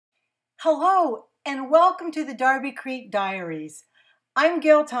Hello and welcome to the Darby Creek Diaries. I'm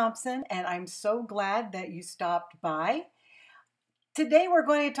Gail Thompson and I'm so glad that you stopped by. Today we're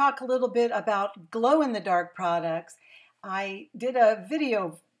going to talk a little bit about glow-in-the-dark products. I did a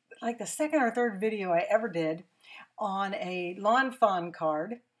video, like the second or third video I ever did, on a lawn fawn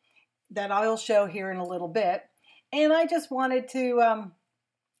card that I'll show here in a little bit. And I just wanted to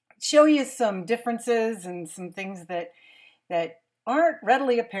show you some differences and some things that aren't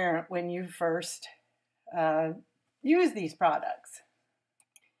readily apparent when you first use these products.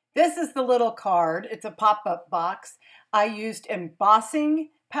 This is the little card. It's a pop-up box. I used embossing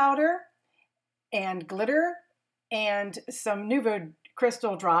powder and glitter and some Nuvo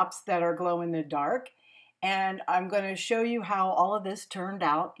crystal drops that are glow in the dark. And I'm going to show you how all of this turned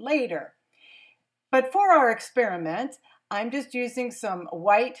out later. But for our experiment, I'm just using some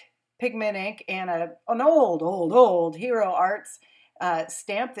white pigment ink and an old Hero Arts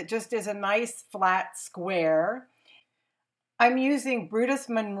stamp that just is a nice flat square. I'm using Brutus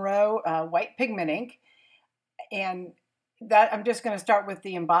Monroe white pigment ink, and that I'm just going to start with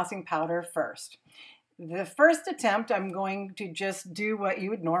the embossing powder first. The first attempt, I'm going to just do what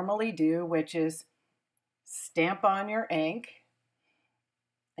you would normally do, which is stamp on your ink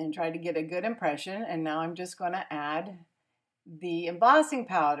and try to get a good impression. And now I'm just going to add the embossing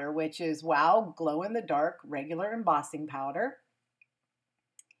powder, which is Wow Glow in the Dark regular embossing powder.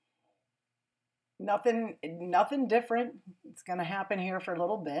 Nothing different. It's going to happen here for a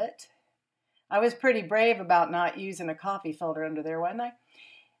little bit. I was pretty brave about not using a coffee filter under there, wasn't I?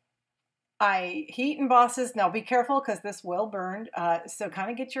 I heat embosses. Now be careful because this will burn. So kind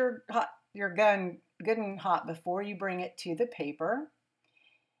of get your gun good and hot before you bring it to the paper.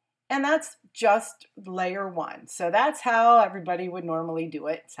 And that's just layer one. So that's how everybody would normally do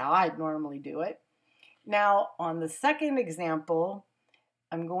it. It's how I'd normally do it. Now on the second example,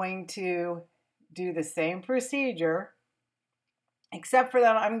 I'm going to do the same procedure, except for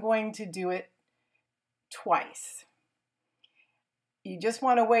that I'm going to do it twice. You just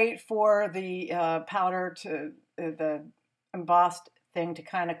want to wait for the powder to, the embossed thing to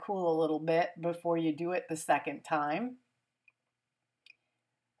kind of cool a little bit before you do it the second time.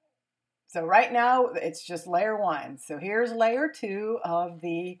 So right now it's just layer one. So here's layer two of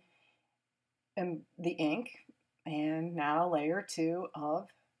the ink, and now layer two of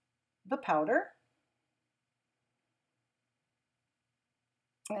the powder.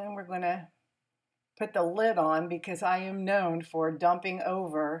 And we're going to put the lid on because I am known for dumping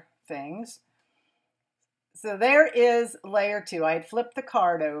over things. So there is layer two. I'd flipped the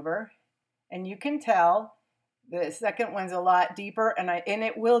card over, and you can tell the second one's a lot deeper, and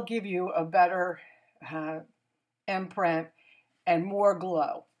it will give you a better imprint and more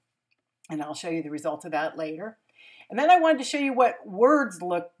glow. And I'll show you the results of that later. And then I wanted to show you what words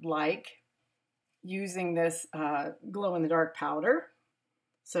look like using this glow-in-the-dark powder.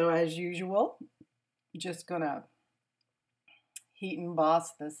 So as usual, just gonna heat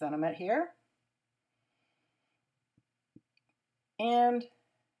emboss the sentiment here. And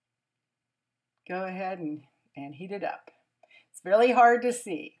go ahead and heat it up. It's really hard to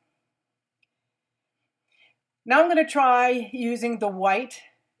see. Now I'm going to try using the white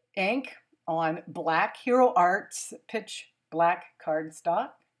ink on black Hero Arts pitch black cardstock.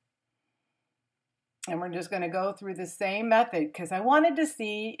 And we're just going to go through the same method because I wanted to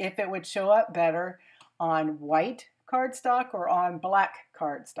see if it would show up better on white cardstock or on black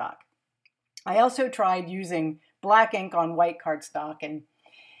cardstock. I also tried using black ink on white cardstock, and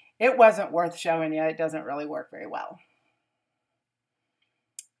it wasn't worth showing you. It doesn't really work very well.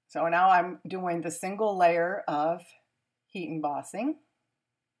 So now I'm doing the single layer of heat embossing.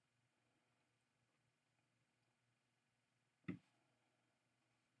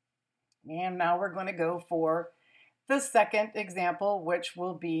 And now we're going to go for the second example, which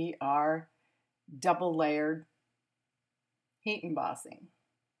will be our double layered heat embossing.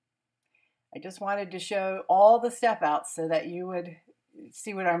 I just wanted to show all the step outs so that you would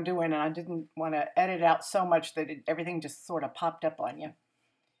see what I'm doing, and I didn't want to edit out so much that everything just sort of popped up on you.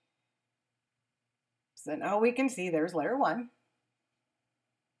 So now we can see there's layer one.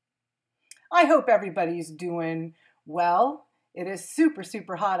 I hope everybody's doing well. It is super,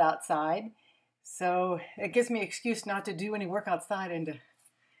 super hot outside, so it gives me an excuse not to do any work outside and to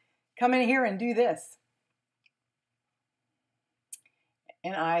come in here and do this.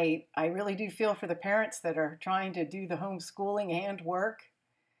 And I really do feel for the parents that are trying to do the homeschooling and work.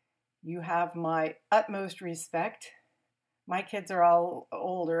 You have my utmost respect. My kids are all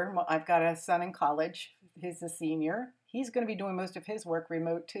older. I've got a son in college. He's a senior. He's going to be doing most of his work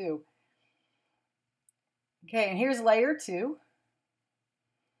remote too. Okay, and here's layer two.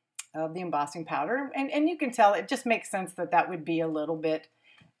 of the embossing powder. And you can tell it just makes sense that that would be a little bit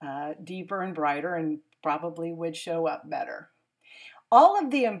deeper and brighter and probably would show up better. All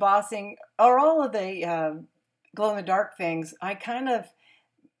of the embossing, or all of the glow-in-the-dark things, I kind of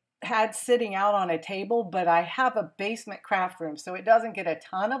had sitting out on a table, but I have a basement craft room, so it doesn't get a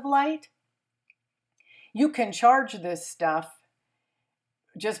ton of light. You can charge this stuff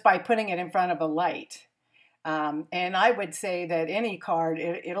just by putting it in front of a light. And I would say that any card,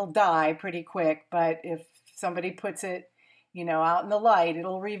 it'll die pretty quick, but if somebody puts it, you know, out in the light,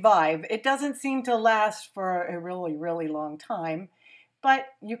 it'll revive. It doesn't seem to last for a really, really long time, but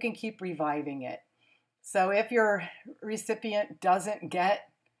you can keep reviving it. So if your recipient doesn't get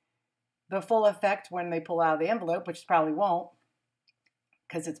the full effect when they pull out of the envelope, which probably won't,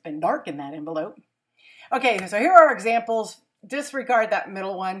 because it's been dark in that envelope. Okay, so here are examples. Disregard that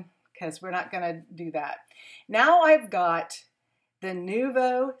middle one, because we're not going to do that. Now I've got the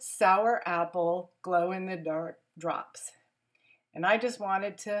Nuvo Sour Apple Glow-in-the-Dark drops. And I just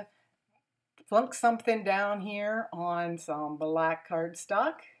wanted to plunk something down here on some black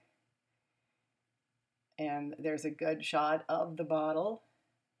cardstock. And there's a good shot of the bottle.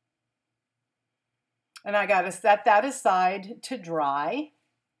 And I got to set that aside to dry.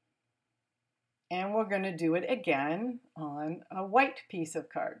 And we're going to do it again on a white piece of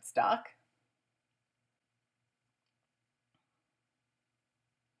cardstock.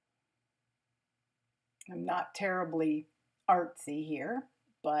 I'm not terribly artsy here,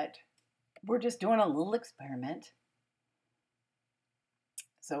 but we're just doing a little experiment.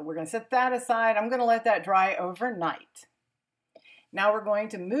 So we're going to set that aside. I'm going to let that dry overnight. Now we're going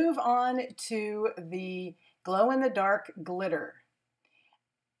to move on to the glow-in-the-dark glitter.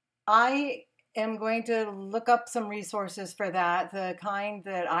 I am going to look up some resources for that. The kind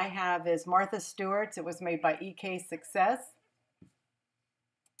that I have is Martha Stewart's. It was made by EK Success.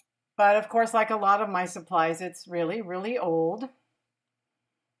 But of course, like a lot of my supplies, it's really, really old.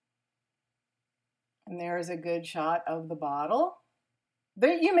 And there's a good shot of the bottle.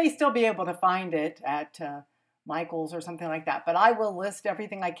 But you may still be able to find it at Michael's or something like that, but I will list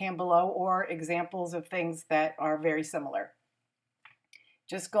everything I can below or examples of things that are very similar.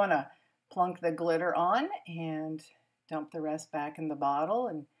 Just gonna plunk the glitter on and dump the rest back in the bottle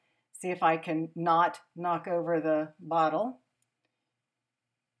and see if I can not knock over the bottle.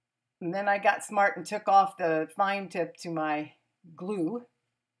 And then I got smart and took off the fine tip to my glue.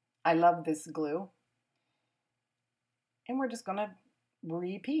 I love this glue. And we're just gonna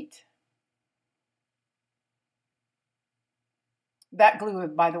repeat. That glue,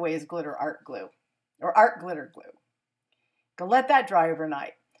 by the way, is glitter art glue, or art glitter glue. Go let that dry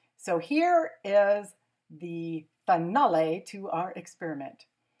overnight. So here is the finale to our experiment.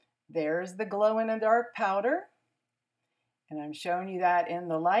 There's the glow-in-the-dark powder, and I'm showing you that in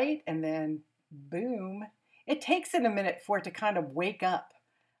the light, and then boom. It takes it a minute for it to kind of wake up.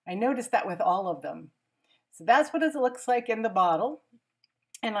 I noticed that with all of them. So that's what it looks like in the bottle,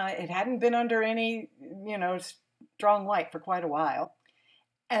 and it hadn't been under any, you know, strong light for quite a while.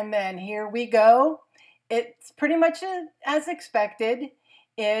 And then here we go. It's pretty much as expected.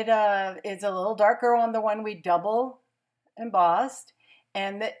 It is a little darker on the one we double embossed,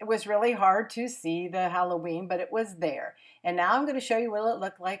 and it was really hard to see the Halloween, but it was there. And now I'm going to show you what it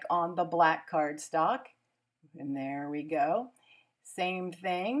looked like on the black cardstock. And there we go. Same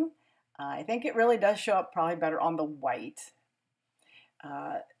thing. I think it really does show up probably better on the white.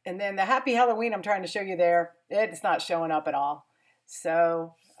 And then the Happy Halloween I'm trying to show you there, it's not showing up at all.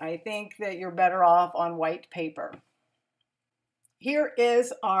 So I think that you're better off on white paper. Here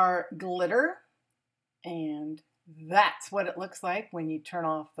is our glitter, and that's what it looks like when you turn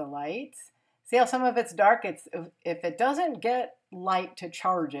off the lights. See how some of it's dark? If it doesn't get light to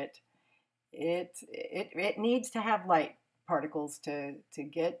charge it, it needs to have light particles to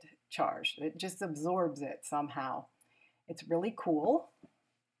get charged. It just absorbs it somehow. It's really cool.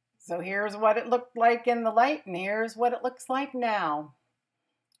 So here's what it looked like in the light, and here's what it looks like now.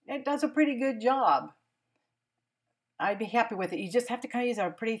 It does a pretty good job. I'd be happy with it. You just have to kind of use a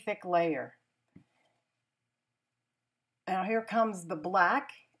pretty thick layer. Now here comes the black,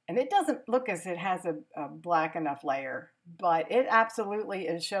 and it doesn't look as it has a black enough layer, but it absolutely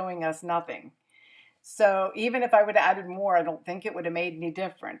is showing us nothing. So even if I would have added more, I don't think it would have made any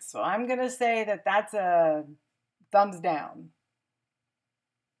difference. So I'm going to say that that's a thumbs down.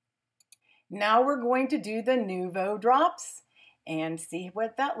 Now we're going to do the Nuvo drops and see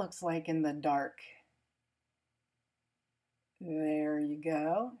what that looks like in the dark. There you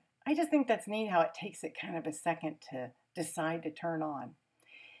go. I just think that's neat how it takes it kind of a second to decide to turn on.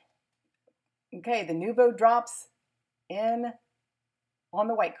 Okay, the Nuvo drops in on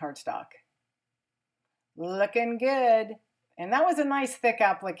the white cardstock. Looking good. And that was a nice thick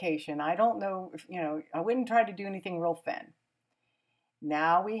application. I don't know if, I wouldn't try to do anything real thin.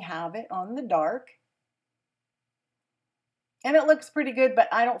 Now we have it on the dark. And it looks pretty good, but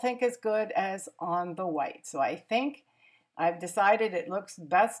I don't think as good as on the white. So I think I've decided it looks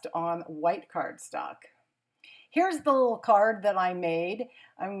best on white cardstock. Here's the little card that I made.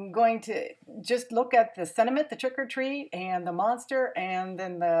 I'm going to just look at the sentiment, the trick or treat, and the monster, and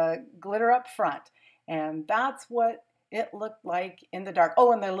then the glitter up front. And that's what it looked like in the dark.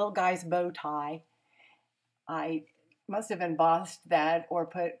 Oh, and the little guy's bow tie. I must have embossed that or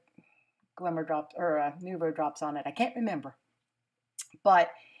put glimmer drops or Nuvo drops on it. I can't remember.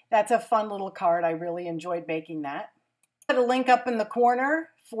 But that's a fun little card. I really enjoyed making that. Put a link up in the corner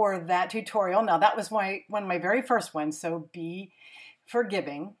for that tutorial. Now that was one of my very first ones, so be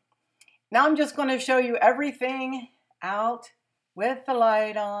forgiving. Now I'm just going to show you everything out with the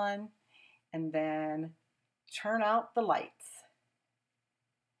light on and then turn out the lights.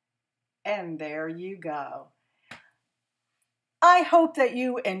 And there you go. I hope that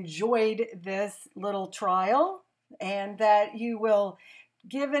you enjoyed this little trial and that you will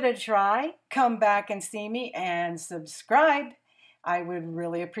give it a try. Come back and see me and subscribe. I would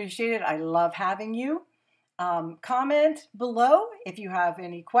really appreciate it. I love having you. Comment below if you have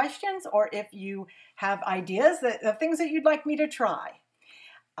any questions or if you have ideas of things that you'd like me to try.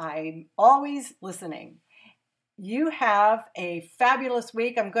 I'm always listening. You have a fabulous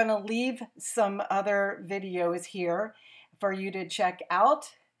week. I'm going to leave some other videos here for you to check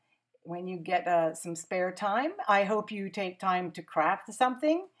out when you get some spare time. I hope you take time to craft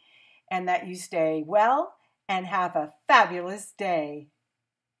something and that you stay well and have a fabulous day.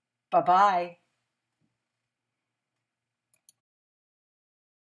 Bye-bye.